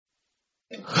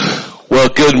Well,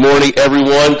 good morning,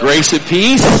 everyone. Grace and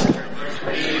peace.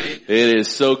 It is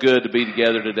so good to be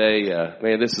together today.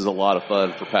 Man, this is a lot of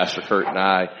fun for Pastor Kurt and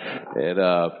I.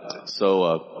 And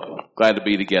so glad to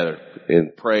be together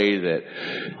and pray that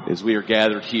as we are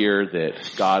gathered here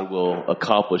that God will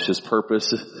accomplish His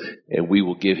purpose and we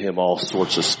will give Him all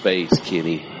sorts of space,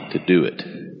 Kenny, to do it.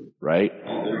 Right?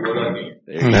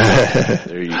 There you go.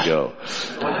 There you go.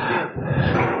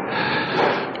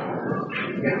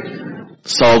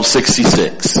 Psalm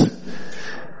 66. It's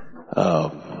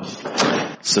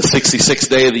the 66th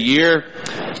day of the year,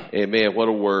 and man, what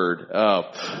a word.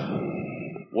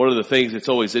 One of the things that's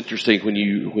always interesting when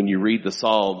you read the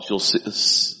Psalms, you'll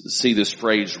see this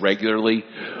phrase regularly,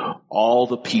 all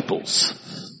the peoples.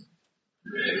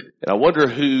 And I wonder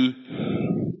who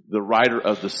the writer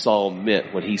of the Psalm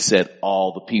meant when he said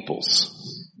all the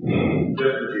peoples.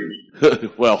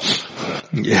 Well,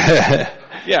 yeah.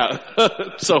 Yeah.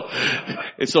 So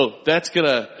that's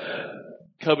gonna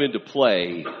come into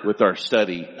play with our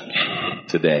study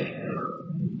today.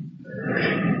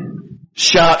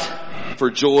 Shout for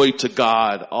joy to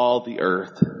God, all the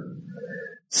earth.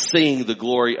 Sing the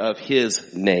glory of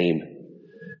His name.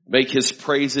 Make His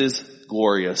praises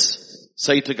glorious.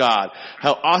 Say to God,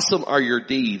 how awesome are your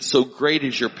deeds, so great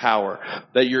is your power,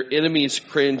 that your enemies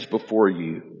cringe before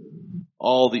you.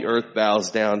 All the earth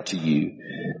bows down to you.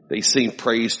 They sing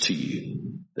praise to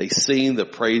you. They sing the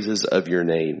praises of your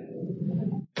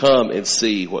name. Come and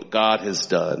see what God has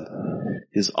done,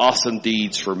 His awesome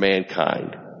deeds for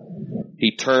mankind.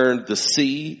 He turned the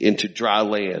sea into dry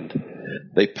land.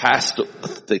 They passed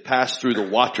through the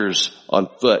waters on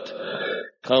foot.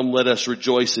 Come, let us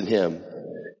rejoice in Him.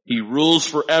 He rules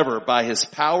forever by His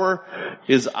power.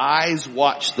 His eyes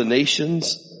watch the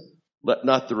nations. Let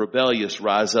not the rebellious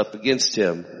rise up against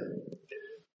Him.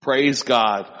 Praise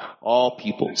God, all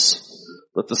peoples.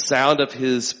 Let the sound of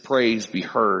His praise be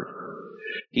heard.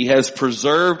 He has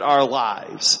preserved our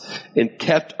lives and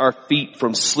kept our feet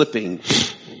from slipping.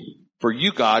 For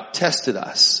you, God, tested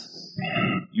us.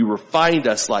 You refined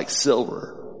us like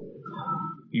silver.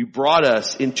 You brought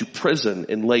us into prison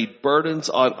and laid burdens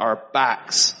on our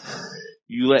backs.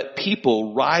 You let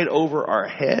people ride over our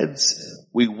heads.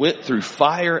 We went through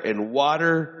fire and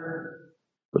water,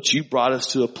 but you brought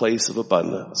us to a place of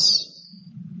abundance.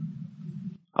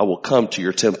 I will come to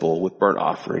your temple with burnt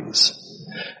offerings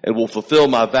and will fulfill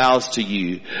my vows to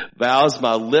you, vows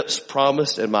my lips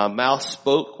promised and my mouth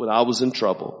spoke when I was in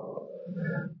trouble.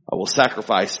 I will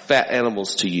sacrifice fat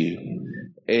animals to you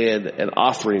and an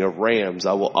offering of rams.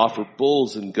 I will offer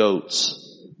bulls and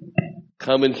goats.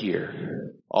 Come and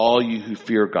hear, all you who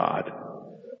fear God.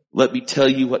 Let me tell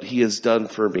you what He has done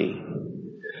for me.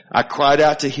 I cried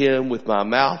out to Him with my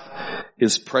mouth.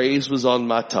 His praise was on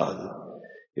my tongue.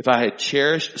 If I had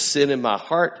cherished sin in my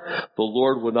heart, the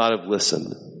Lord would not have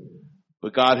listened.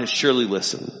 But God has surely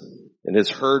listened and has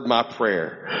heard my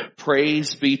prayer.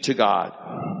 Praise be to God,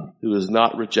 who has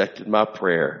not rejected my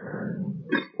prayer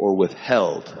or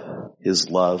withheld His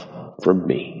love from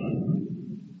me.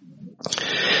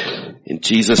 In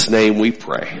Jesus' name we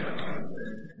pray.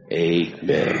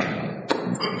 Amen.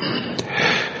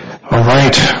 All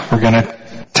right, we're going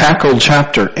to tackle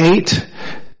chapter 8.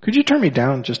 Could you turn me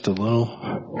down just a little?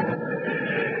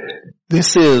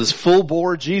 This is Full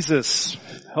Bore Jesus.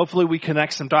 Hopefully we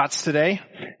connect some dots today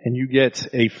and you get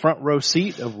a front row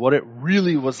seat of what it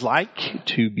really was like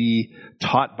to be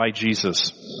taught by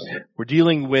Jesus. We're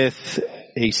dealing with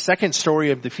a second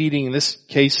story of defeating, in this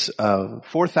case,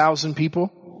 4,000 people.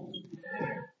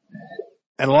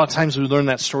 And a lot of times we learn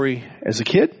that story as a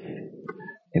kid.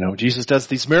 You know, Jesus does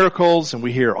these miracles and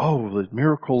we hear, oh, the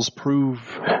miracles prove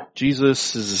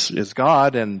Jesus is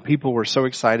God, and people were so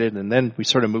excited, and then we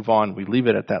sort of move on. We leave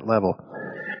it at that level.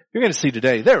 You're going to see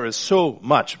today, there is so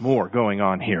much more going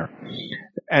on here.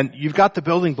 And you've got the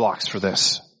building blocks for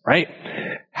this, right?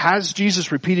 Has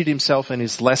Jesus repeated Himself in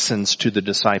His lessons to the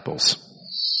disciples?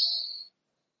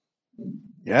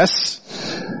 Yes?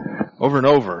 Over and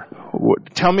over.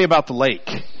 Tell me about the lake.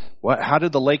 How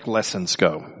did the lake lessons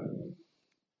go?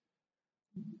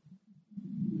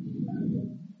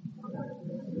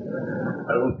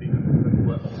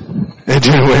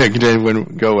 It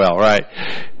didn't go well, right?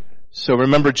 So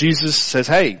remember, Jesus says,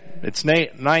 hey, it's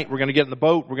night, we're going to get in the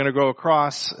boat, we're going to go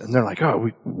across. And they're like, oh,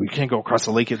 we can't go across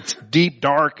the lake, it's deep,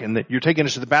 dark, and you're taking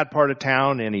us to the bad part of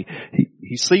town. And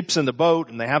he sleeps in the boat,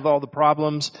 and they have all the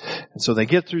problems. And so they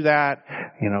get through that.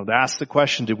 You know, they ask the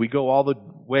question, did we go all the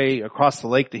way across the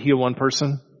lake to heal one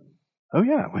person? Oh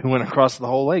yeah, we went across the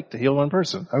whole lake to heal one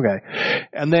person. Okay.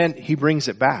 And then He brings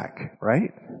it back,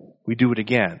 right? We do it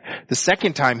again. The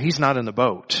second time, He's not in the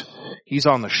boat. He's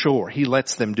on the shore. He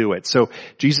lets them do it. So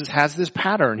Jesus has this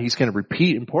pattern. He's going to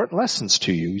repeat important lessons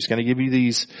to you. He's going to give you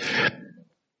these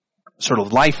sort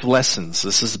of life lessons.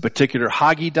 This is a particular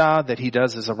Haggadah that he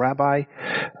does as a rabbi.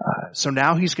 So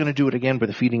now he's going to do it again with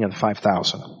the feeding of the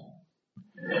 5,000.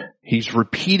 He's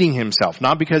repeating himself,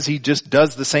 not because he just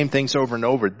does the same things over and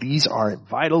over. These are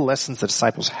vital lessons the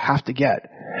disciples have to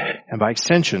get. And by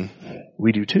extension,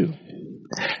 we do too.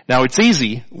 Now it's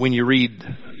easy when you read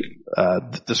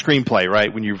the screenplay,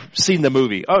 right? When you've seen the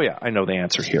movie, oh yeah, I know the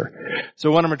answer here. So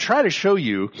what I'm going to try to show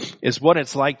you is what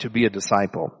it's like to be a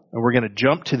disciple. And we're going to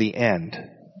jump to the end.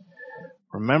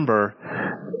 Remember,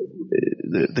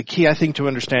 the key, I think, to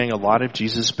understanding a lot of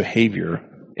Jesus' behavior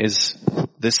is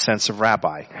this sense of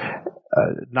rabbi.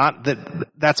 Not that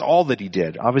that's all that he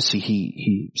did. Obviously,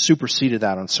 he superseded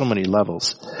that on so many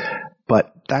levels.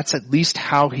 But that's at least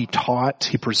how he taught,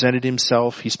 he presented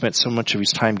himself, he spent so much of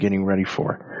his time getting ready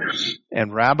for.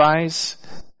 And rabbis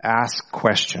ask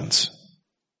questions.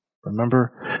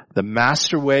 Remember, the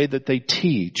master way that they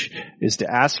teach is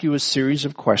to ask you a series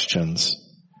of questions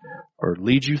or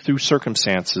lead you through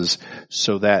circumstances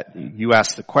so that you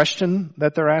ask the question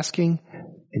that they're asking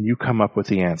and you come up with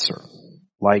the answer.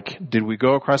 Like, did we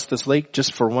go across this lake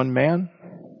just for one man?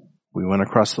 We went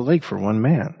across the lake for one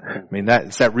man. I mean,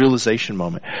 it's that realization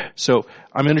moment. So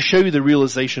I'm going to show you the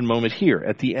realization moment here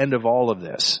at the end of all of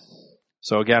this.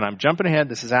 So again, I'm jumping ahead.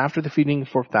 This is after the feeding of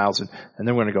 4,000, and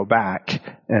then we're going to go back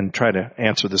and try to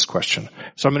answer this question.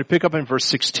 So I'm going to pick up in verse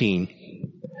 16.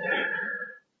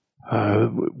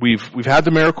 We've had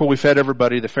the miracle. We fed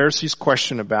everybody. The Pharisees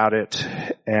question about it,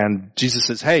 and Jesus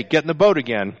says, "Hey, get in the boat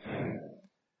again."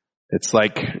 It's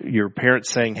like your parents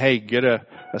saying, "Hey, get a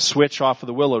switch off of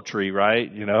the willow tree,"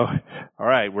 right? You know, all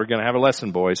right, we're going to have a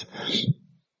lesson, boys.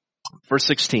 Verse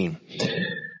 16.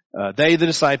 They, the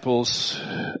disciples,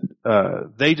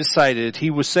 they decided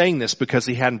he was saying this because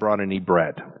he hadn't brought any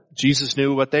bread. Jesus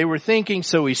knew what they were thinking,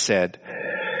 so he said,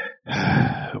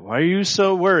 "Why are you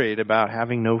so worried about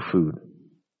having no food?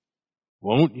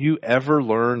 Won't you ever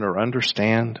learn or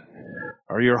understand?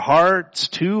 Are your hearts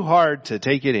too hard to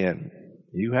take it in?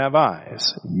 You have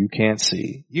eyes, you can't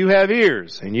see. You have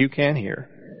ears, and you can't hear.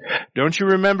 Don't you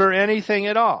remember anything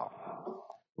at all?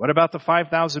 What about the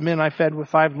 5,000 men I fed with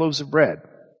 5 loaves of bread?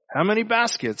 How many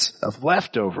baskets of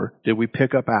leftover did we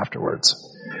pick up afterwards?"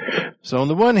 So on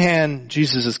the one hand,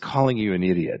 Jesus is calling you an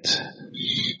idiot.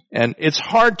 And it's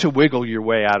hard to wiggle your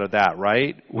way out of that,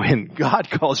 right? When God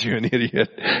calls you an idiot,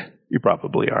 you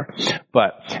probably are.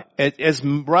 But as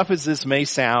rough as this may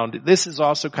sound, this is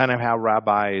also kind of how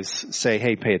rabbis say,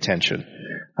 hey, pay attention.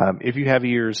 If you have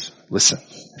ears, listen.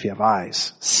 If you have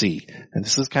eyes, see. And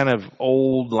this is kind of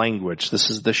old language. This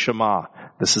is the Shema.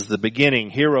 This is the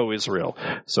beginning. Hear, O Israel.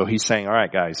 So he's saying, all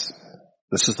right, guys,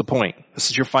 this is the point.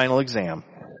 This is your final exam.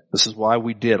 This is why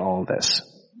we did all this.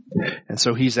 And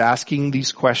so he's asking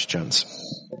these questions.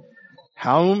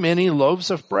 How many loaves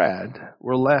of bread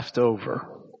were left over?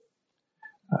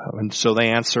 And so they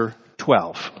answer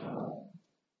 12. All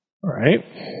right.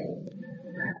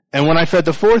 And when I fed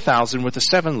the 4,000 with the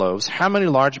 7 loaves, how many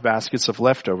large baskets of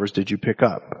leftovers did you pick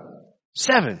up?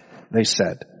 7, they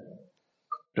said.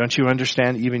 Don't you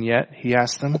understand even yet? He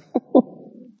asked them.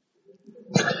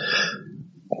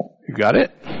 You got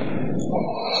it?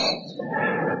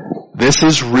 This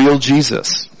is real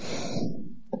Jesus.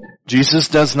 Jesus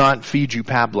does not feed you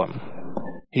pablum.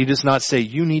 He does not say,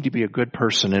 you need to be a good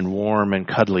person and warm and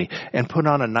cuddly and put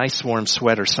on a nice warm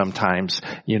sweater sometimes,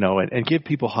 you know, and give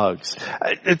people hugs.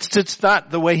 It's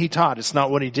not the way he taught. It's not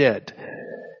what he did.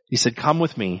 He said, come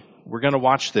with me. We're going to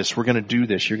watch this. We're going to do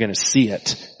this. You're going to see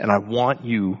it. And I want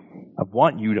you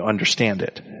to understand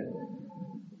it.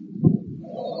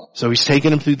 So he's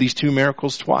taken him through these 2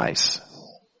 miracles twice.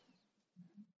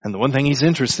 And the one thing he's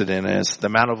interested in is the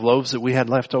amount of loaves that we had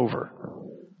left over.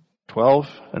 12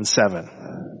 and 7.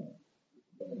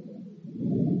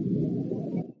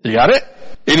 You got it?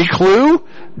 Any clue?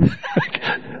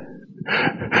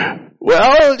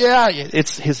 Well, yeah,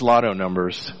 it's his lotto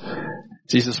numbers.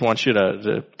 Jesus wants you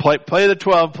to play the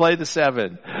 12, play the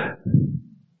 7.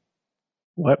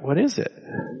 What is it?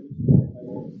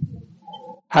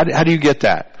 How do you get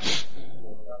that? 7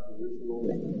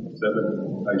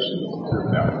 nations.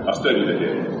 I studied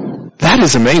it. That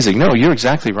is amazing. No, you're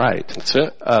exactly right. That's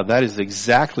it. That is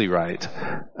exactly right.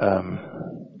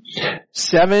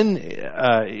 7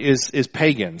 is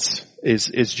pagans,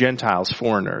 is Gentiles,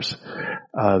 foreigners.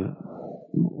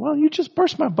 Well, you just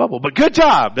burst my bubble, but good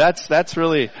job. That's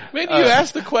really. Maybe you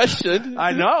asked the question.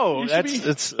 I know.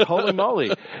 It's holy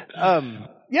moly.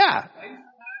 Yeah.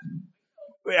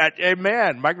 Hey,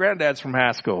 man, my granddad's from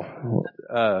Haskell.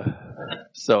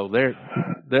 So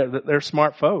they're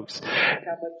smart folks. How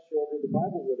much shorter the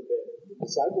Bible would have been if the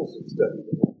disciples had studied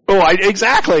it.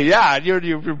 Exactly. Yeah, you're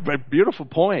a beautiful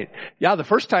point. Yeah, the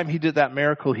first time he did that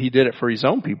miracle, he did it for his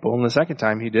own people, and the second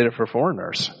time he did it for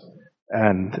foreigners.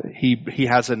 And he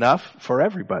has enough for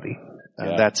everybody.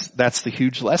 Yeah. That's the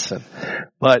huge lesson.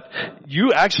 But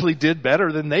you actually did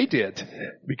better than they did,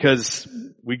 because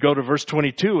we go to verse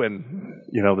 22 and,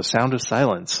 the sound of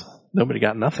silence. Nobody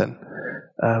got nothing.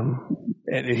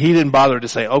 And he didn't bother to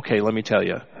say, okay, let me tell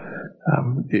you.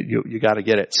 You gotta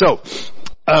get it. So,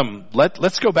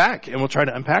 let's go back and we'll try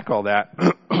to unpack all that.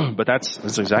 But that's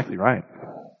exactly right.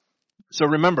 So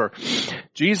remember,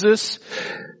 Jesus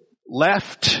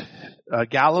left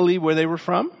Galilee, where they were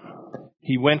from.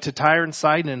 He went to Tyre and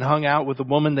Sidon and hung out with a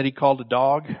woman that he called a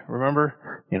dog.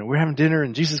 Remember? We're having dinner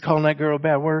and Jesus calling that girl a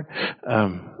bad word.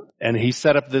 And he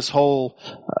set up this whole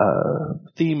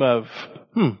theme of,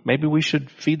 maybe we should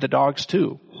feed the dogs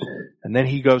too. And then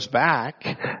he goes back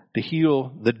to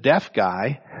heal the deaf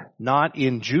guy, not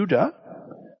in Judah,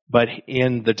 but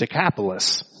in the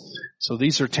Decapolis. So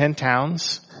these are 10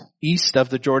 towns east of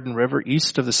the Jordan River,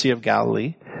 east of the Sea of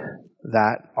Galilee,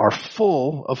 that are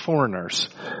full of foreigners.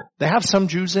 They have some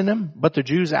Jews in them, but the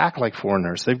Jews act like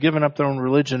foreigners. They've given up their own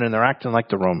religion and they're acting like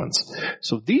the Romans.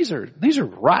 So these are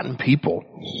rotten people.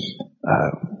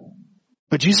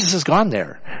 But Jesus has gone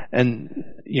there. And,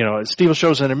 as Steve will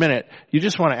show us in a minute, you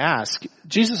just want to ask,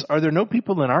 Jesus, are there no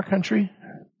people in our country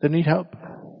that need help?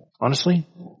 Honestly?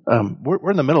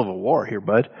 We're in the middle of a war here,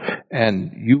 bud.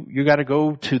 And you gotta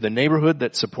go to the neighborhood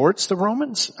that supports the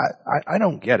Romans? I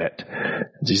don't get it.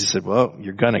 Jesus said, well,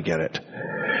 you're gonna get it.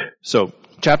 So,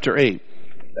 chapter 8,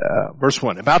 verse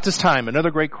 1. About this time,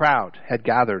 another great crowd had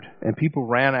gathered, and people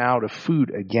ran out of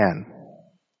food again.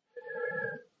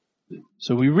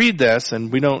 So we read this,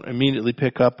 and we don't immediately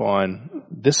pick up on,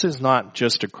 this is not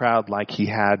just a crowd like he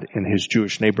had in his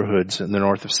Jewish neighborhoods in the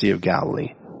north of Sea of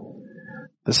Galilee.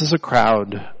 This is a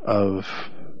crowd of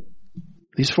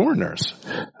these foreigners,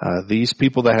 these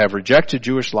people that have rejected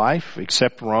Jewish life,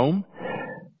 except Rome.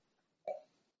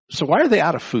 So why are they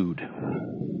out of food?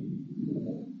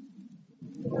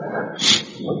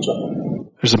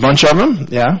 There's a bunch of them,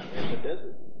 yeah.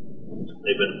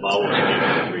 They've been following him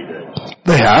for 3 days.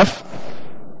 They have.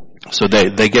 So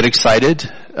they get excited,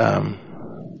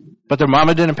 but their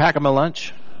mama didn't pack them a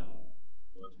lunch.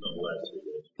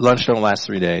 Lunch don't last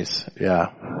 3 days. Yeah.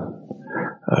 How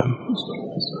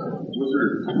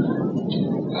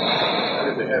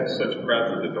did they have such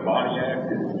crowds of the demoniac?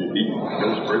 Did he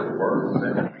go spread the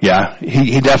word? Yeah,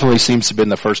 he definitely seems to have been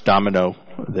the first domino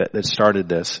that started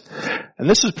this. And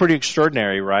this is pretty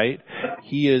extraordinary, right?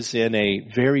 He is in a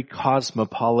very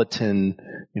cosmopolitan,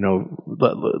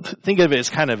 think of it as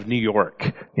kind of New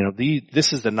York.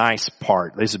 This is the nice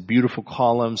part. There's beautiful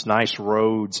columns, nice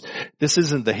roads. This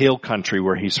isn't the hill country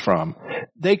where he's from.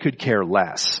 They could care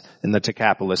less in the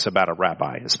Decapolis about a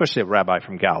rabbi, especially a rabbi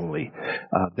from Galilee.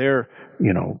 They're,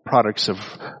 products of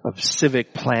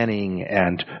civic planning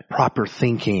and proper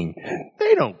thinking.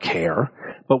 They don't care.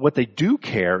 But what they do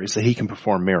care is that he can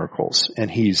perform miracles,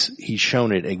 and he's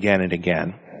shown it again and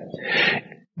again.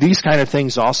 These kind of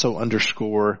things also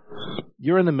underscore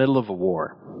you're in the middle of a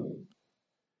war.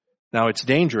 Now, it's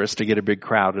dangerous to get a big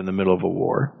crowd in the middle of a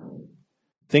war.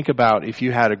 Think about if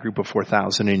you had a group of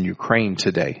 4,000 in Ukraine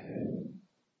today.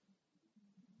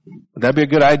 Would that be a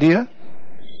good idea?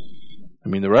 I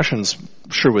mean, the Russians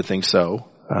sure would think so.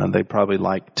 They probably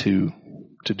like to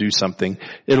do something.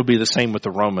 It'll be the same with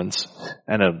the Romans,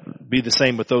 and it'll be the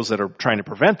same with those that are trying to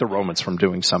prevent the Romans from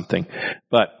doing something.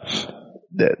 But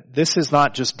this is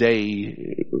not just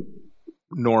day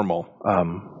normal.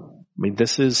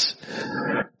 This is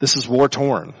war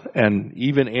torn, and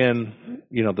even in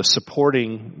the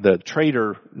supporting the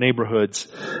trader neighborhoods,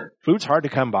 food's hard to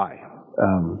come by.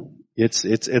 It's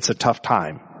a tough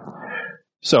time.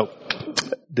 So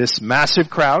this massive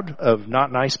crowd of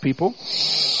not nice people,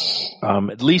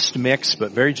 at least mixed,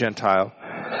 but very Gentile,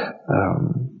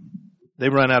 they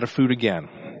run out of food again.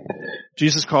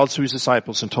 Jesus called to his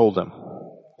disciples and told them,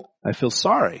 I feel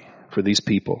sorry for these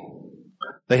people.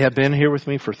 They have been here with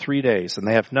me for 3 days, and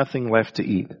they have nothing left to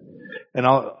eat. And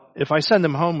if I send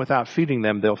them home without feeding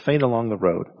them, they'll faint along the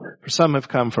road, for some have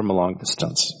come from a long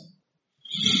distance.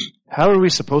 How are we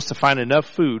supposed to find enough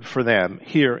food for them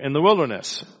here in the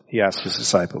wilderness? He asked his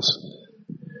disciples.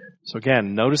 So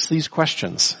again, notice these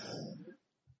questions.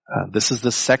 This is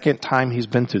the second time he's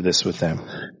been through this with them.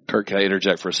 Kurt, can I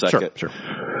interject for a second? Sure.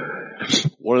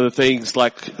 One of the things,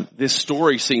 this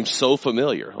story seems so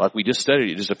familiar. Like we just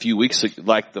studied it just a few weeks ago,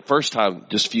 like the first time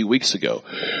just a few weeks ago.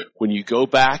 When when you go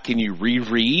back and you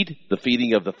reread the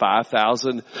feeding of the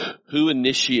 5,000,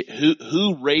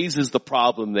 who raises the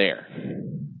problem there?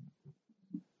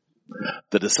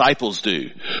 The disciples do.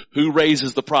 Who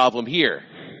raises the problem here?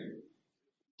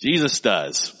 Jesus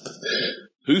does.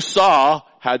 Who saw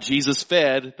how Jesus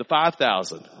fed the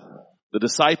 5,000? The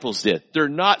disciples did. They're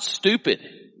not stupid.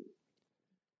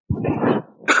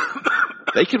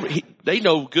 They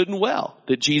know good and well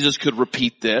that Jesus could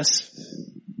repeat this.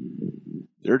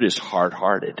 They're just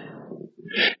hard-hearted.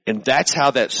 And that's how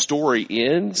that story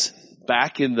ends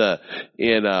back in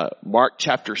Mark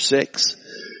chapter 6.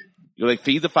 They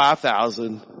feed the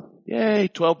 5,000. Yay,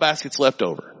 12 baskets left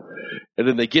over. And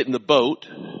then they get in the boat,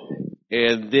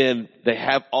 and then they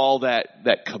have all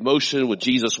that commotion with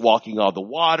Jesus walking on the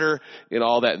water and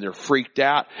all that, and they're freaked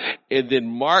out. And then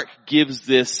Mark gives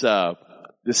this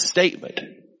statement.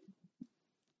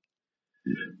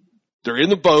 They're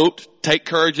in the boat. Take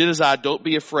courage in his eye. Don't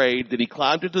be afraid. Then he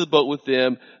climbed into the boat with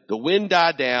them. The wind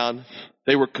died down.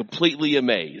 They were completely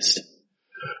amazed,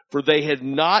 for they had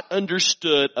not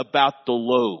understood about the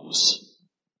loaves.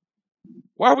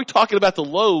 Why are we talking about the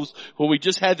loaves when we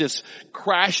just had this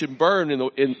crash and burn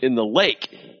in the lake?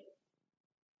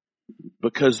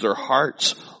 Because their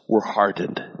hearts were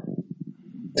hardened.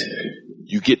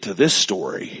 You get to this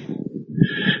story.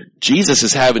 Jesus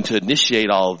is having to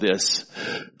initiate all of this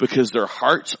because their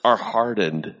hearts are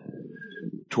hardened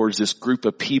towards this group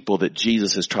of people that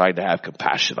Jesus is trying to have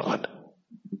compassion on.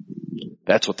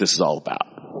 That's what this is all about.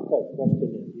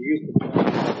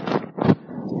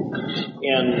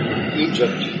 In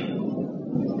Egypt,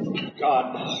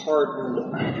 God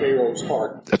hardened Pharaoh's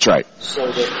heart. That's right. So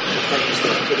that the things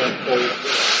that put up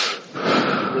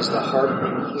hold is the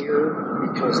hardening here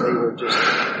because they were just,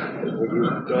 as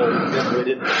we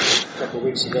did a couple of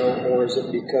weeks ago, or is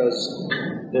it because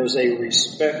there's a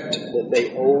respect that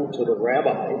they owe to the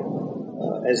rabbi,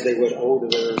 as they would owe to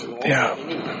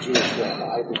any Jewish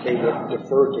rabbi, that they would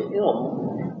defer to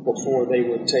him before they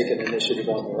would take an initiative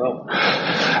on their own?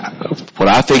 What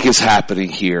I think is happening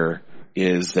here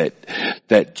is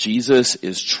that Jesus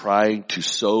is trying to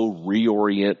so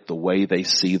reorient the way they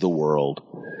see the world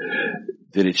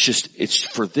that it's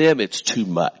for them, it's too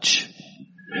much.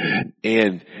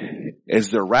 And as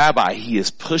their rabbi, he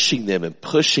is pushing them,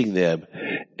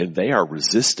 and they are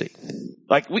resisting.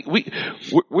 Like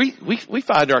we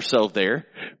find ourselves there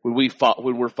when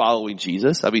we're following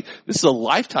Jesus. I mean, this is a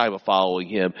lifetime of following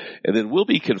him, and then we'll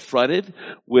be confronted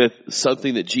with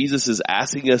something that Jesus is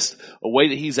asking us, a way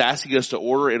that he's asking us to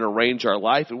order and arrange our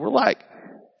life, and we're like,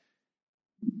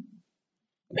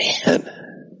 man,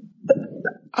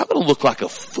 I'm going to look like a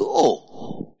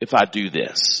fool if I do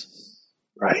this.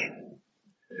 Right?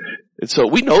 And so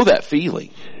we know that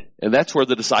feeling. And that's where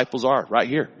the disciples are, right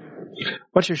here.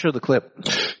 Why don't you show the clip?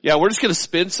 Yeah, we're just going to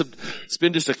spend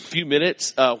just a few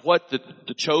minutes. What the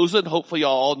Chosen, hopefully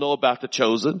y'all all know about The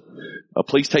Chosen.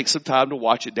 Please take some time to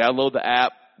watch it. Download the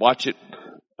app. Watch it.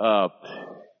 The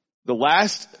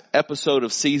last episode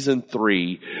of season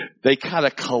 3, they kind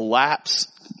of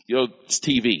collapse. It's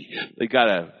TV. They got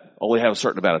to only have a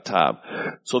certain amount of time.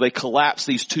 So they collapse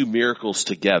these two miracles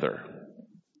together.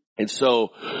 And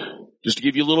so, just to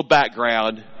give you a little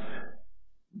background,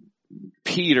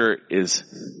 Peter is,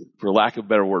 for lack of a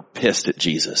better word, pissed at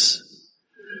Jesus.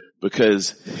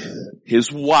 Because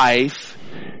his wife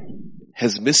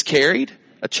has miscarried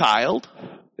a child.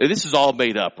 And this is all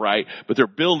made up, right? But they're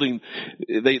building,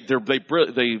 they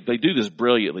do this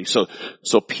brilliantly. So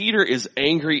Peter is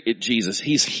angry at Jesus.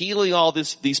 He's healing all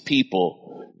these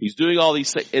people. He's doing all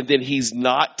these things, and then he's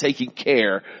not taking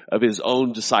care of his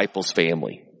own disciples'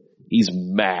 family. He's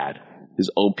mad,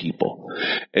 his own people.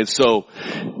 And so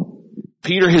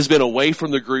Peter has been away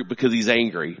from the group because he's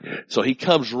angry. So he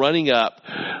comes running up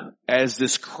as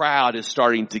this crowd is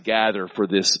starting to gather for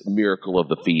this miracle of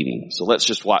the feeding. So let's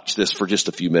just watch this for just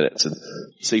a few minutes and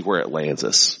see where it lands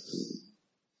us.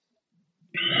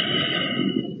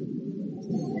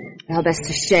 How best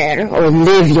to share or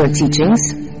live your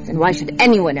teachings, then why should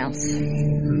anyone else?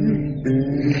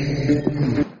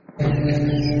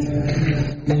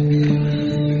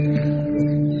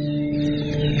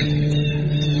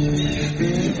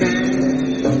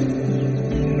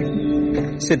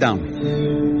 Sit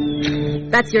down.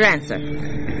 That's your answer.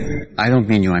 I don't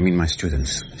mean you, I mean my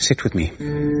students. Sit with me.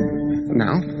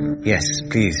 Now? Yes,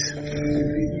 please.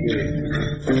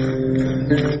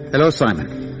 Hello, Simon.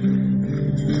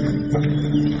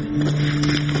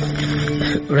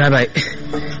 Rabbi,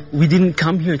 we didn't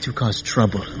come here to cause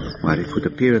trouble. Well, it would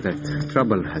appear that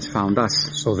trouble has found us.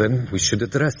 So then we should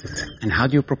address it. And how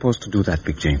do you propose to do that,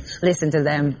 Big James? Listen to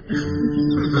them.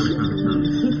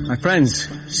 My friends,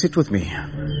 sit with me.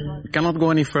 We cannot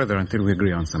go any further until we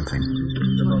agree on something.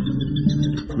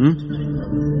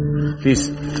 Please.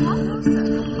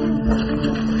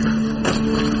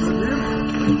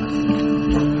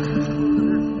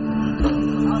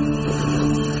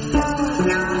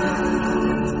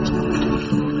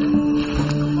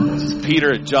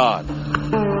 Peter and John.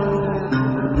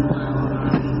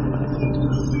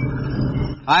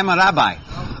 I'm a rabbi,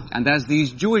 and as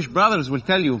these Jewish brothers will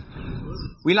tell you,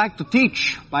 we like to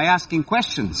teach by asking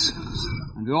questions,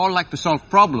 and we all like to solve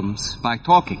problems by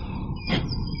talking.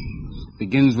 It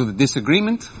begins with a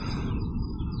disagreement,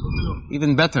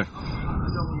 even better.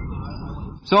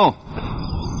 So,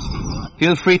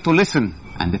 feel free to listen,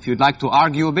 and if you'd like to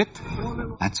argue a bit,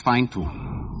 that's fine too.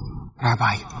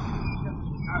 Rabbi,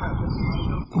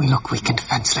 we look weak and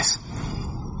defenseless.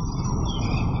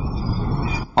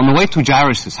 On the way to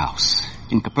Jairus' house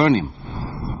in Capernaum,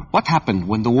 what happened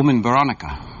when the woman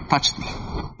Veronica touched me?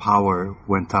 Power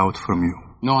went out from you.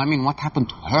 No, I mean, what happened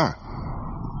to her?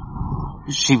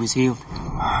 She was healed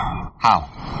How?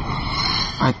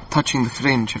 by touching the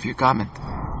fringe of your garment.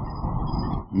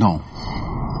 No.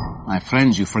 My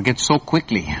friends, you forget so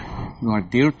quickly. You are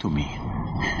dear to me.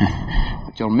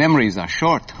 But your memories are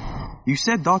short. You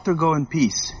said, "Doctor, go in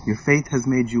peace. Your faith has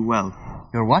made you well."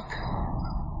 Your what?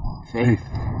 Faith.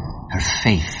 Her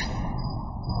faith.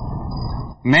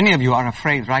 Many of you are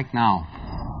afraid right now,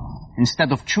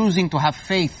 instead of choosing to have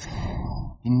faith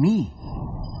in me.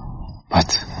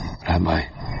 But, Rabbi,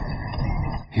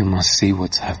 you must see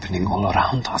what's happening all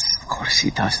around us. Of course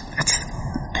he does. That's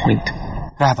the point.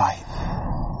 Rabbi,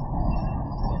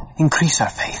 increase our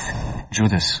faith.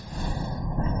 Judas,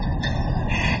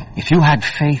 if you had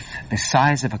faith the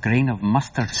size of a grain of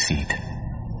mustard seed,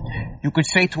 you could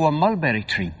say to a mulberry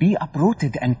tree, be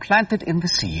uprooted and planted in the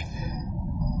sea,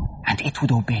 and it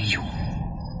would obey you.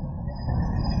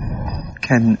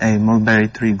 Can a mulberry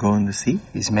tree go in the sea?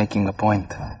 He's making a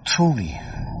point. Truly,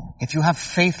 if you have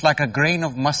faith like a grain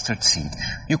of mustard seed,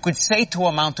 you could say to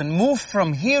a mountain, move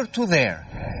from here to there,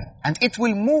 and it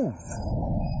will move.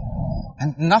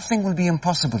 And nothing will be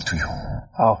impossible to you.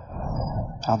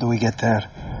 How do we get there?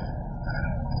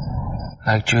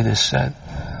 Like Judas said,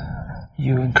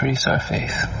 you increase our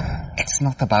faith. It's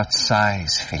not about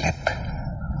size, Philip.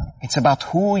 It's about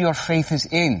who your faith is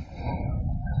in.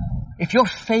 If your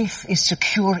faith is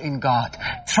secure in God,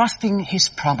 trusting His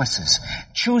promises,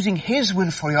 choosing His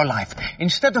will for your life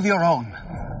instead of your own,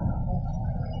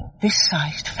 this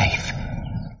sized faith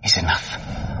is enough.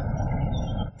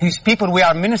 These people we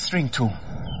are ministering to,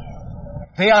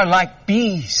 they are like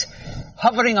bees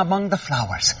hovering among the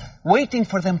flowers, waiting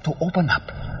for them to open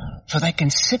up so they can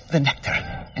sip the nectar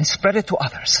and spread it to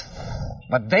others.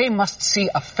 But they must see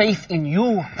a faith in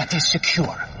you that is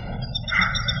secure,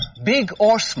 big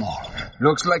or small.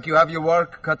 Looks like you have your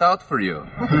work cut out for you.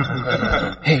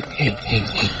 Hey.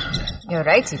 You're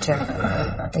right,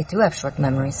 teacher. They do have short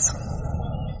memories.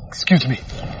 Excuse me.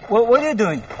 What are you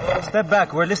doing? Step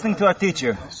back. We're listening to our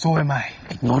teacher. So am I.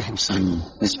 Ignore him, Simon.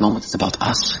 This moment is about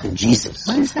us and Jesus.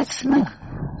 What is that smell?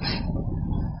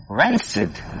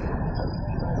 Rancid.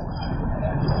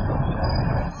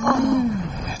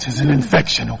 It is an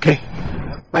infection, okay?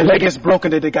 My leg is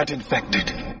broken and it got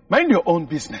infected. Mind your own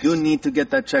business. You need to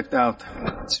get that checked out.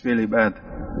 It's really bad.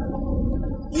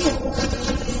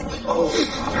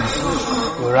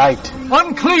 You're right.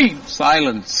 Unclean!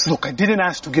 Silence. Look, I didn't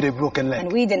ask to get a broken leg.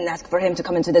 And we didn't ask for him to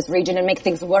come into this region and make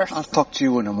things worse. I'll talk to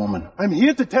you in a moment. I'm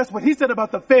here to test what he said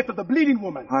about the faith of the bleeding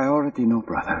woman. I already know,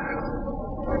 brother.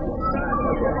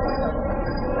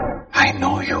 I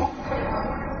know you.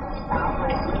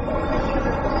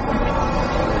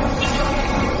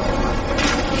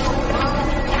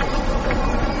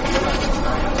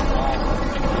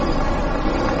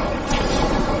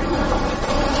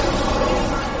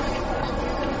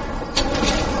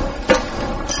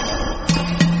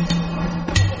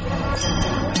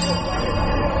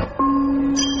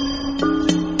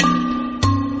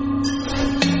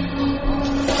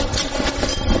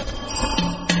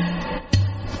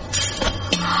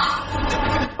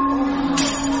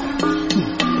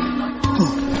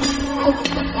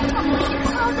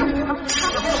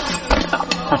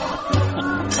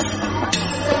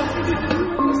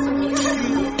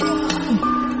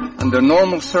 Under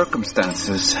normal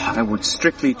circumstances, I would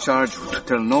strictly charge you to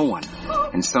tell no one.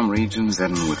 In some regions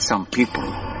and with some people.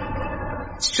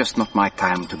 It's just not my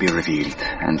time to be revealed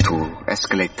and to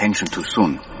escalate tension too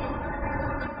soon.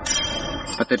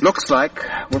 But it looks like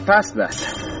we're past that.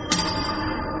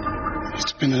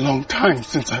 It's been a long time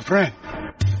since I've ran.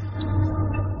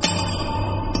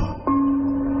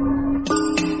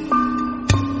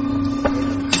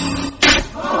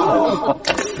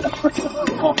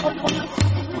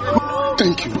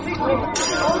 Thank you.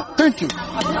 Thank you.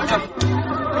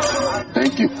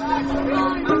 Thank you.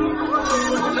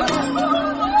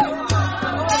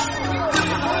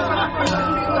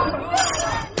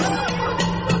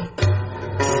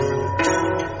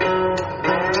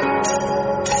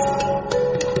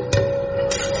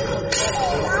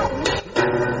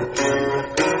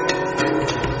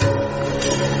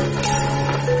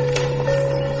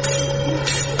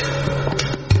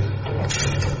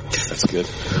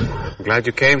 I'm glad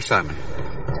you came, Simon.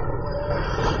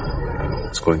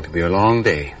 It's going to be a long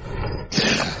day.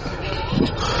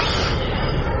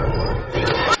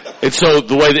 And so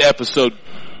the way the episode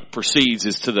proceeds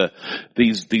is to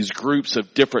these groups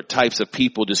of different types of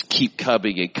people just keep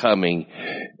coming and coming,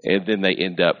 and then they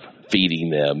end up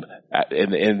feeding them.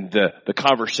 And the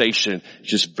conversation is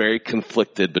just very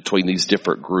conflicted between these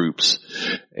different groups,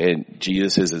 and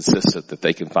Jesus is insistent that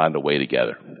they can find a way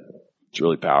together. It's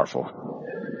really powerful.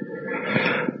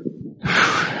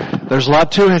 There's a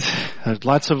lot to it. There's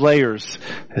lots of layers.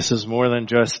 This is more than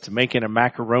just making a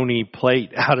macaroni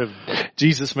plate out of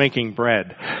Jesus making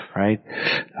bread, right?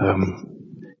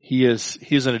 He is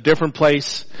in a different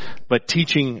place, but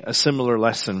teaching a similar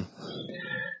lesson.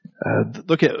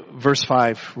 Look at verse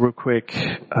 5 real quick.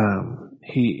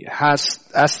 He has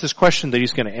asked this question that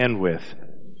he's going to end with.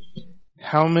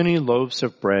 How many loaves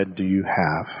of bread do you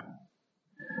have?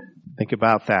 Think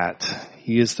about that.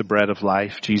 He is the bread of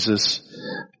life. Jesus,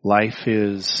 life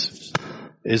is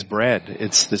bread.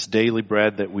 It's this daily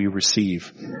bread that we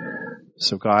receive.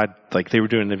 So God, like they were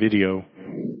doing in the video,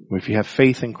 if you have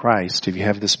faith in Christ, if you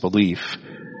have this belief,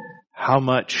 how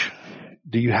much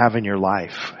do you have in your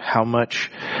life? How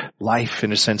much life,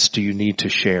 in a sense, do you need to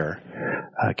share?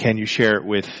 Can you share it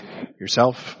with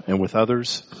yourself and with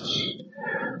others?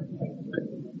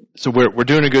 So we're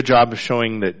doing a good job of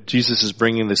showing that Jesus is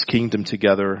bringing this kingdom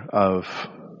together of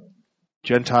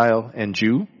Gentile and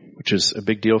Jew, which is a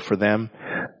big deal for them.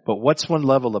 But what's one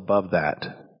level above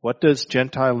that? What does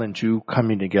Gentile and Jew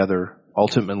coming together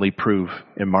ultimately prove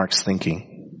in Mark's thinking?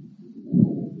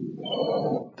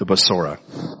 The Basora.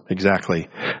 Exactly.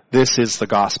 This is the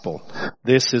gospel.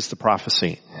 This is the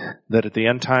prophecy. That at the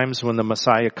end times when the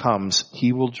Messiah comes,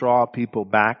 he will draw people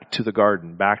back to the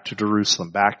garden, back to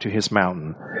Jerusalem, back to his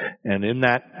mountain. And in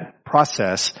that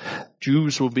process,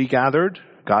 Jews will be gathered.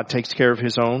 God takes care of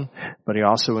his own, but he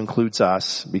also includes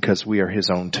us because we are his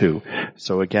own too.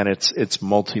 So again, it's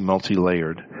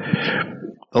multi-layered.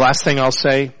 The last thing I'll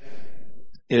say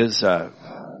is,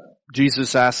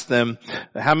 Jesus asked them,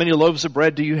 how many loaves of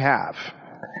bread do you have?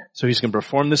 So he's going to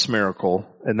perform this miracle,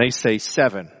 and they say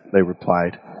 7, they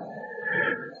replied.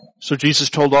 So Jesus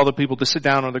told all the people to sit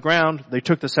down on the ground. They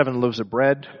took the 7 loaves of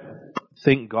bread,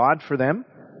 thanked God for them,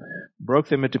 broke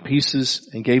them into pieces,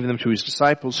 and gave them to his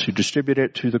disciples, who distributed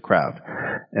it to the crowd.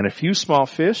 And a few small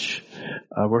fish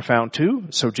were found too.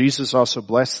 So Jesus also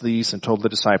blessed these and told the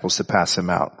disciples to pass them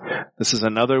out. This is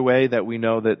another way that we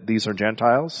know that these are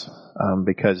Gentiles,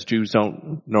 because Jews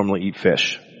don't normally eat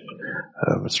fish.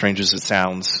 As strange as it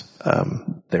sounds,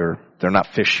 they're not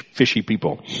fishy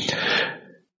people.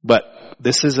 But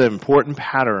this is an important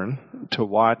pattern to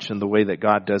watch in the way that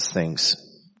God does things.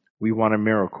 We want a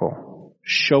miracle.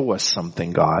 Show us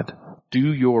something, God.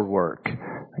 Do your work.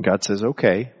 And God says,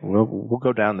 okay, we'll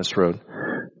go down this road.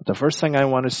 But the first thing I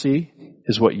want to see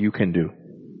is what you can do.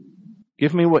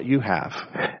 Give me what you have.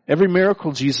 Every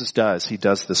miracle Jesus does, he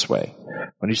does this way.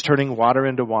 When he's turning water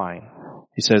into wine,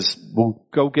 he says, well,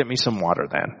 go get me some water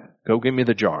then. Go get me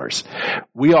the jars.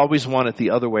 We always want it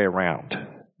the other way around.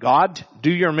 God,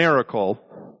 do your miracle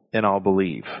and I'll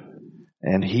believe.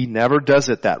 And he never does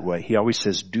it that way. He always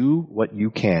says, do what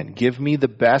you can. Give me the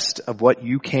best of what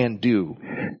you can do,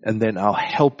 and then I'll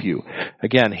help you.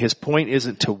 Again, his point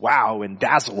isn't to wow and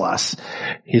dazzle us.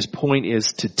 His point is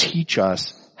to teach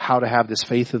us how to have this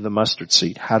faith in the mustard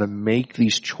seed, how to make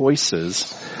these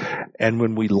choices. And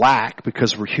when we lack,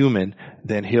 because we're human,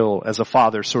 then he'll, as a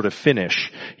father, sort of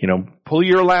finish, pull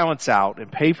your allowance out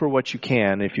and pay for what you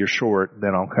can. If you're short,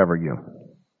 then I'll cover you.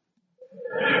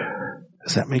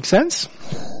 Does that make sense?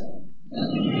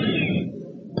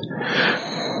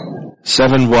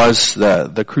 7 was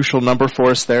the crucial number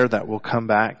for us there. That will come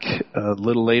back a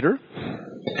little later.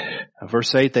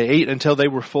 Verse 8, they ate until they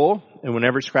were full, and when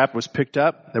every scrap was picked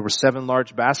up, there were 7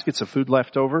 large baskets of food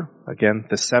left over. Again,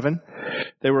 the 7.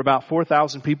 There were about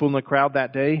 4,000 people in the crowd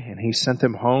that day, and he sent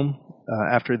them home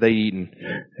after they eaten.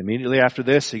 Immediately after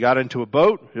this, he got into a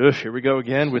boat. Here we go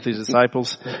again with his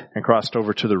disciples and crossed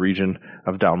over to the region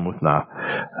of Dalmanutha.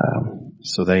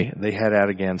 So they head out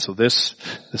again. So this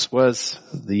was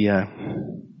the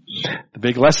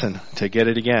big lesson to get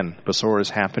it again. Basora is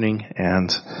happening,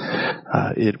 and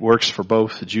it works for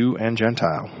both Jew and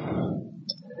Gentile.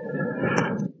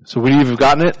 So would you have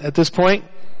gotten it at this point?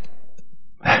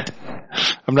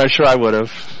 I'm not sure I would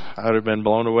have. I would have been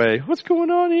blown away. What's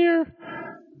going on here?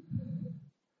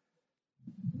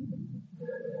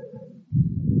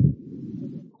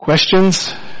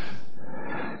 Questions?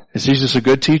 Is Jesus a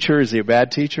good teacher? Is he a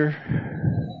bad teacher?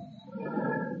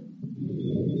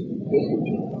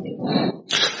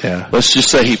 Yeah. Let's just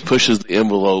say he pushes the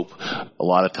envelope a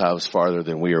lot of times farther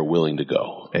than we are willing to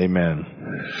go. Amen.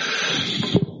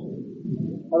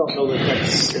 I don't know that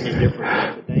that's any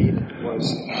different today than it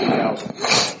was 2,000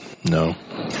 years ago. No.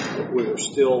 We were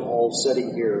still all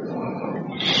sitting here,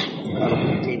 I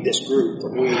don't mean this group,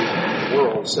 but we're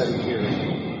all sitting here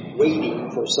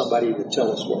waiting for somebody to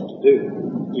tell us what to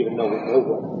do, even though we know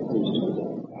what needs to be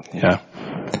done.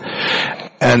 Yeah.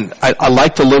 And I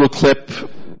like the little clip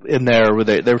in there where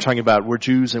they were talking about we're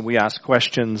Jews and we ask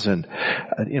questions, and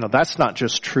that's not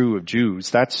just true of Jews.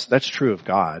 That's true of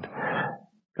God.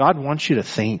 God wants you to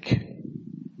think.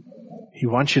 He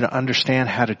wants you to understand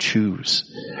how to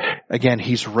choose. Again,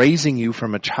 he's raising you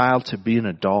from a child to be an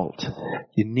adult.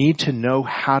 You need to know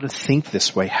how to think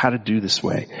this way, how to do this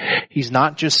way. He's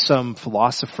not just some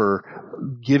philosopher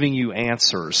giving you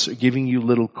answers, giving you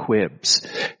little quibs.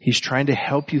 He's trying to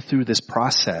help you through this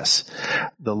process.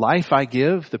 The life I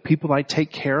give, the people I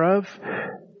take care of,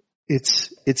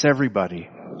 it's everybody.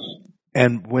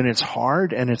 And when it's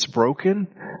hard and it's broken,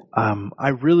 I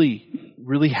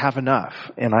really have enough.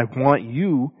 And I want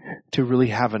you to really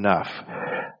have enough.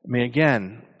 I mean,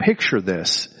 again, picture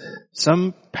this.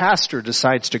 Some pastor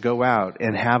decides to go out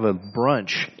and have a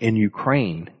brunch in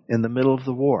Ukraine in the middle of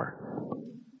the war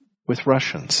with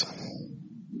Russians.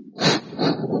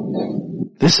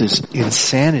 This is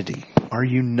insanity. Are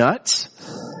you nuts?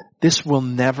 This will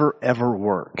never, ever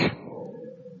work.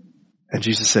 And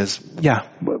Jesus says, yeah,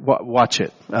 watch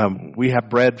it. We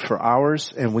have bread for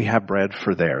ours and we have bread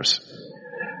for theirs.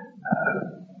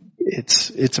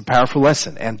 It's a powerful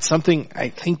lesson, and something I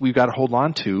think we've got to hold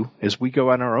on to as we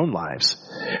go in our own lives.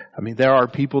 I mean, there are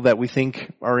people that we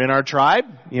think are in our tribe,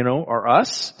 are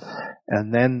us,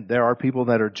 and then there are people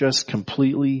that are just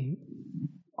completely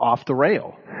off the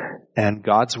rail. And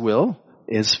God's will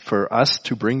is for us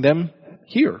to bring them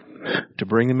here, to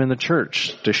bring them in the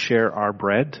church, to share our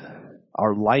bread,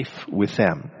 our life with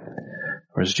them.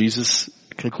 Or as Jesus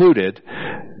concluded,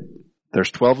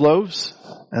 there's 12 loaves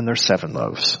and there's 7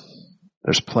 loaves.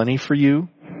 There's plenty for you,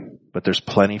 but there's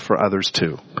plenty for others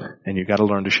too. And you got to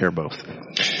learn to share both.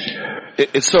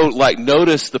 And so,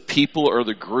 notice the people or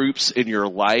the groups in your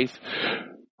life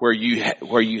where you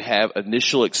have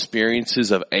initial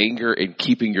experiences of anger and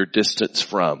keeping your distance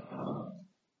from.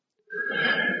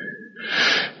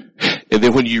 And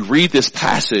then when you read this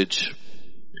passage,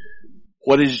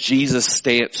 what is Jesus'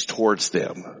 stance towards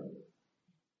them?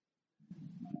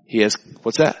 He has,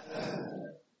 what's that?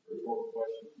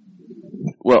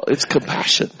 Well, it's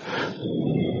compassion.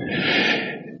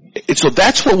 And so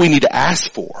that's what we need to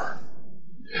ask for.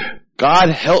 God,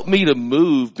 help me to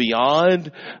move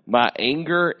beyond my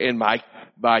anger and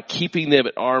by keeping them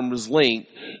at arm's length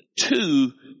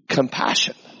to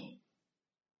compassion.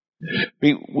 I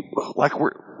mean,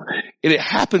 and it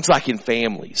happens like in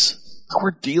families.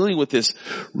 We're dealing with this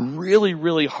really,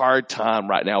 really hard time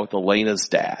right now with Elena's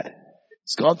dad.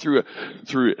 He's gone through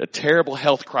a terrible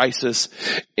health crisis,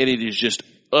 and it has just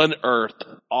unearthed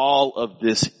all of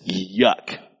this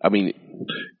yuck. I mean,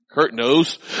 Kurt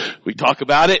knows. We talk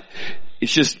about it.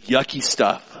 It's just yucky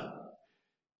stuff.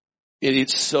 And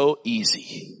it's so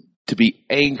easy to be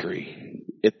angry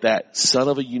at that son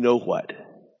of a you-know-what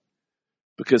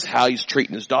because how he's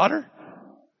treating his daughter.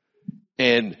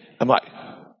 And I'm like,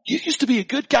 you used to be a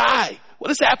good guy. What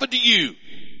has happened to you?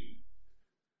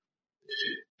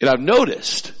 And I've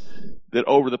noticed that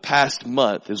over the past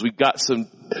month, as we've got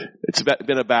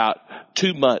been about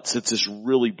 2 months since this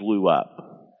really blew up,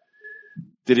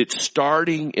 that it's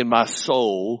starting in my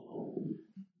soul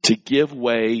to give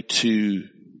way to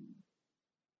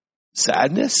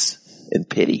sadness and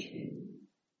pity.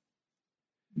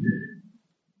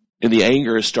 And the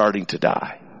anger is starting to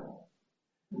die.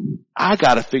 I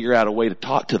got to figure out a way to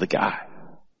talk to the guy.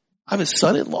 I'm his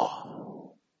son-in-law.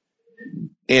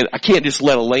 And I can't just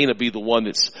let Elena be the one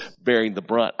that's bearing the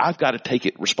brunt. I've got to take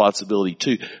responsibility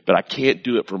too, but I can't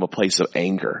do it from a place of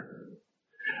anger.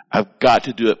 I've got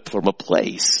to do it from a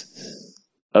place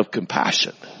of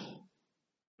compassion.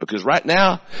 Because right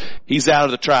now, he's out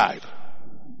of the tribe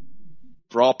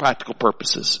for all practical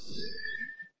purposes.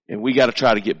 And we got to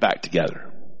try to get back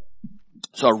together.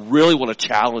 So I really want to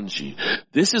challenge you.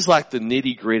 This is like the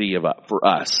nitty-gritty for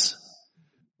us.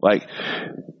 Like,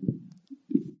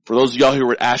 for those of y'all who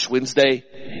were at Ash Wednesday,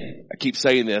 I keep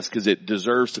saying this because it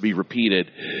deserves to be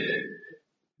repeated.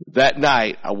 That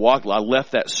night, I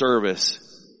left that service,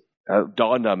 it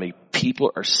dawned on me,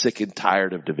 people are sick and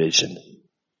tired of division.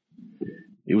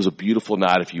 It was a beautiful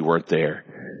night if you weren't there.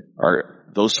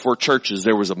 Those 4 churches,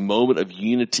 there was a moment of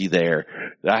unity there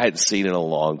that I hadn't seen in a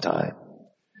long time.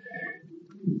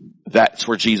 That's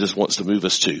where Jesus wants to move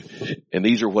us to. And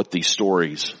these are what these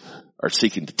stories are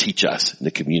seeking to teach us and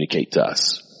to communicate to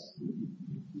us.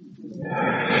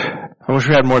 I wish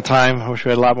we had more time. I wish we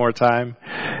had a lot more time.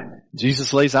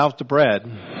 Jesus lays out the bread,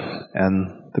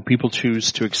 and the people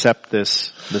choose to accept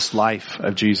this life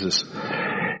of Jesus.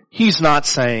 He's not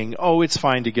saying, oh, it's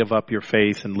fine to give up your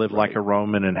faith and live like a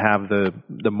Roman and have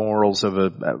the morals of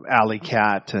a alley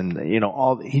cat and,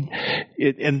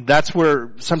 and that's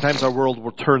where sometimes our world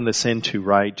will turn this into,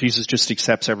 right? Jesus just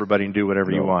accepts everybody and do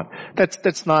whatever you want.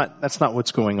 That's not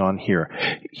what's going on here.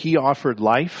 He offered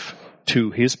life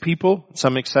to his people.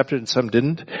 Some accepted and some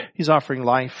didn't. He's offering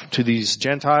life to these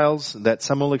Gentiles that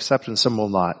some will accept and some will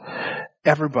not.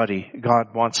 Everybody,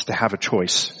 God wants to have a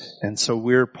choice. And so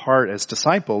as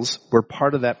disciples, we're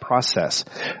part of that process.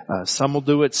 Some will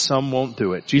do it, some won't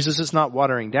do it. Jesus is not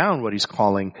watering down what he's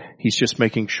calling. He's just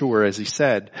making sure, as he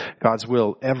said, God's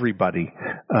will, everybody,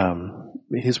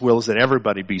 his will is that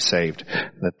everybody be saved.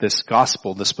 That this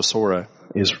gospel, this Besorah,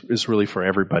 is really for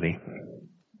everybody.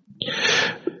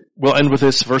 We'll end with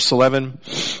this, verse 11.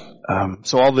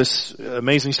 So all this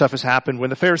amazing stuff has happened. When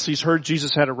the Pharisees heard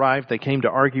Jesus had arrived, they came to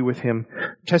argue with him,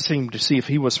 testing him to see if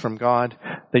he was from God.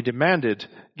 They demanded,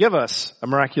 give us a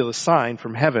miraculous sign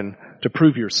from heaven to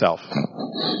prove yourself.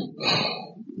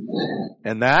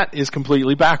 And that is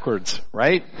completely backwards,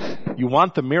 right? You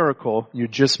want the miracle, you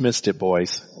just missed it,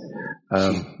 boys.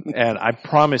 And I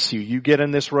promise you get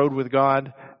in this road with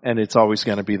God, and it's always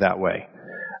going to be that way.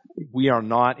 We are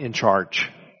not in charge.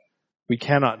 We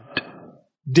cannot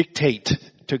dictate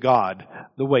to God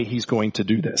the way he's going to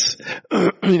do this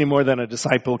any more than a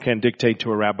disciple can dictate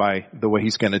to a rabbi the way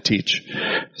he's going to teach.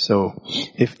 So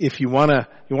if you want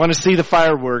to see the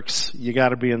fireworks, you got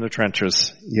to be in the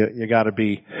trenches. You got to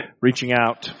be reaching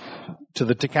out to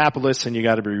the Decapolis, and you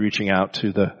got to be reaching out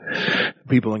to the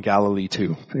people in Galilee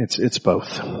too. It's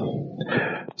both.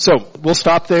 So we'll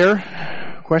stop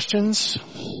there. Questions?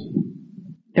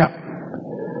 Yeah.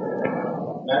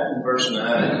 Matthew verse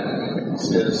 9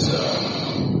 says,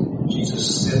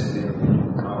 Jesus said there,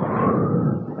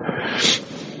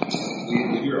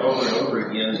 we hear over and over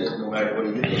again that no matter what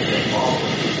he did, he was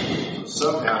wrong.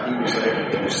 Somehow he was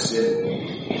able to sit two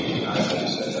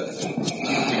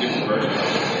different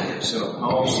versions. Sent them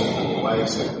home, sent them away,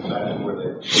 sent them back to where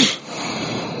they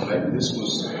this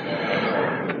was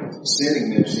sending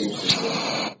them seems to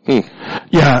be.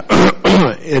 Yeah,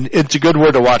 it's a good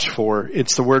word to watch for.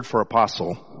 It's the word for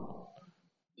apostle.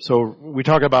 So we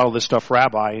talk about all this stuff,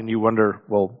 rabbi, and you wonder,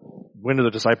 well, when do the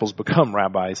disciples become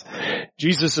rabbis?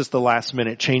 Jesus at the last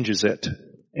minute changes it.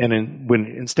 And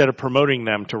instead of promoting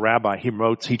them to rabbi, he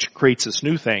creates this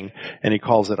new thing, and he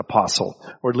calls it apostle.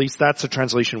 Or at least that's the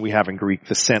translation we have in Greek,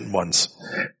 the sent ones.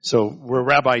 So where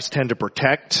rabbis tend to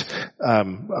protect,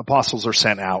 apostles are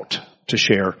sent out to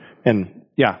share. And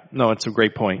it's a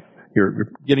great point.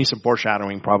 You're getting some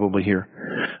foreshadowing probably here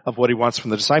of what he wants from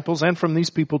the disciples and from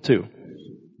these people too.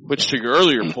 Which to your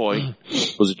earlier point,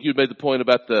 was it you made the point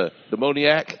about the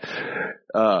demoniac?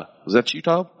 Was that you,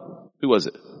 Tom? Who was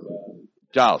it?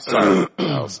 Giles. Sorry.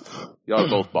 Giles. Y'all are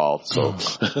both bald, so.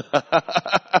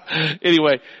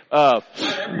 Anyway, yeah,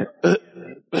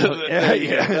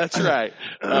 that's right.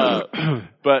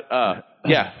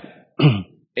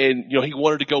 And, he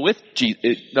wanted to go with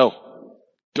Jesus.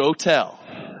 Go tell.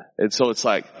 And so it's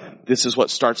like, this is what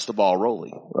starts the ball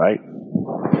rolling, right?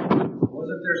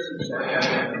 Wasn't there some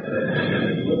sarcasm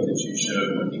that you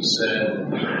showed when you said,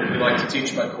 we like to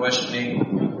teach by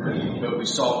questioning, but we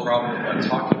solve problems by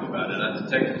talking about it? I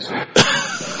detected because,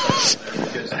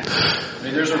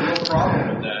 there's a real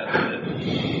problem with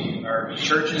that our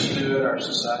churches do it, our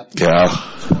society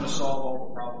just want to solve all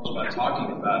the problems by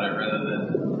talking about it rather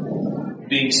than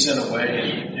being sent away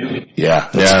and doing it. Yeah,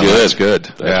 that's good.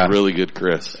 That's really good,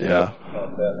 Chris. Yeah.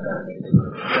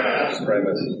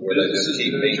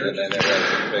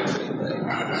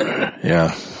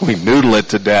 Yeah, we noodle it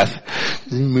to death.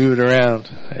 Move it around.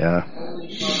 Yeah.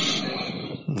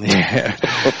 Yeah.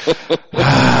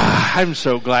 I'm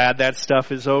so glad that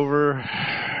stuff is over.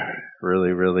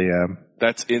 Really, really am.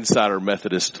 That's Insider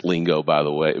Methodist lingo, by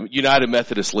the way. United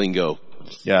Methodist lingo.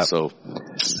 Yeah. So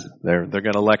they're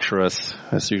going to lecture us.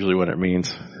 That's usually what it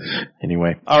means.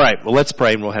 Anyway. All right. Well, let's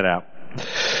pray and we'll head out.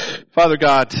 Father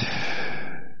God,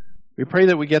 we pray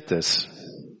that we get this.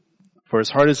 For as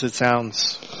hard as it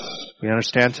sounds, we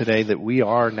understand today that we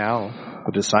are now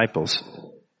the disciples.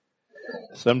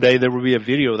 Someday there will be a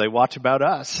video they watch about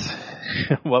us,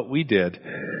 what we did.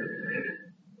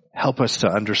 Help us to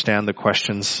understand the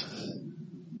questions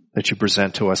that you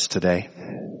present to us today.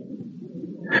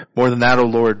 More than that, O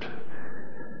Lord,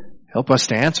 help us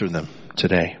to answer them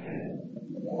today.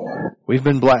 We've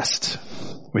been blessed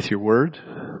with your word,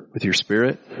 with your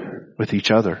spirit, with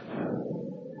each other.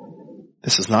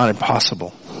 This is not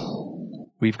impossible.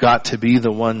 We've got to be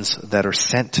the ones that are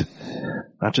sent.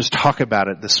 Not just talk about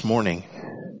it this morning,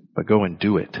 but go and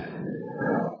do it.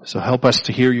 So help us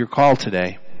to hear your call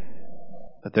today,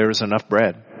 that there is enough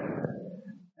bread,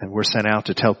 and we're sent out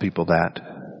to tell people that.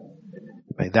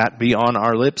 May that be on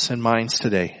our lips and minds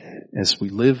today as we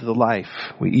live the life,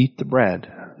 we eat the bread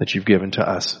that you've given to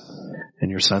us. In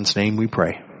your Son's name we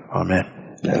pray.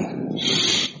 Amen. Amen.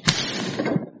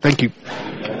 Thank you.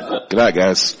 Good night,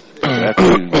 guys. Good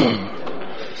afternoon.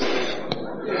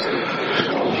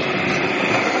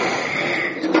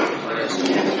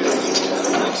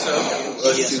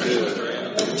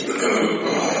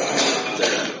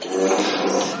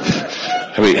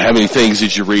 How many things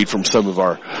did you read from some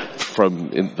of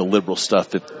from in the liberal stuff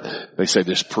that they say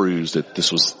this proves that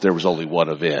there was only one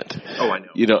event? Oh, I know.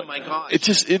 You know, oh my gosh. It's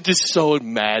just so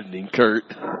maddening, Kurt.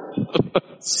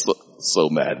 so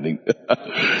maddening.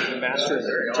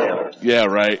 Yeah,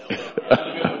 right.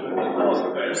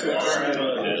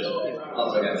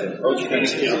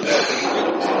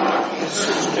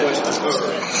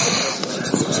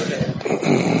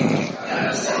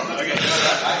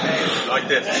 Like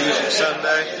that Music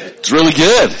Sunday? It's really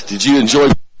good. Did you enjoy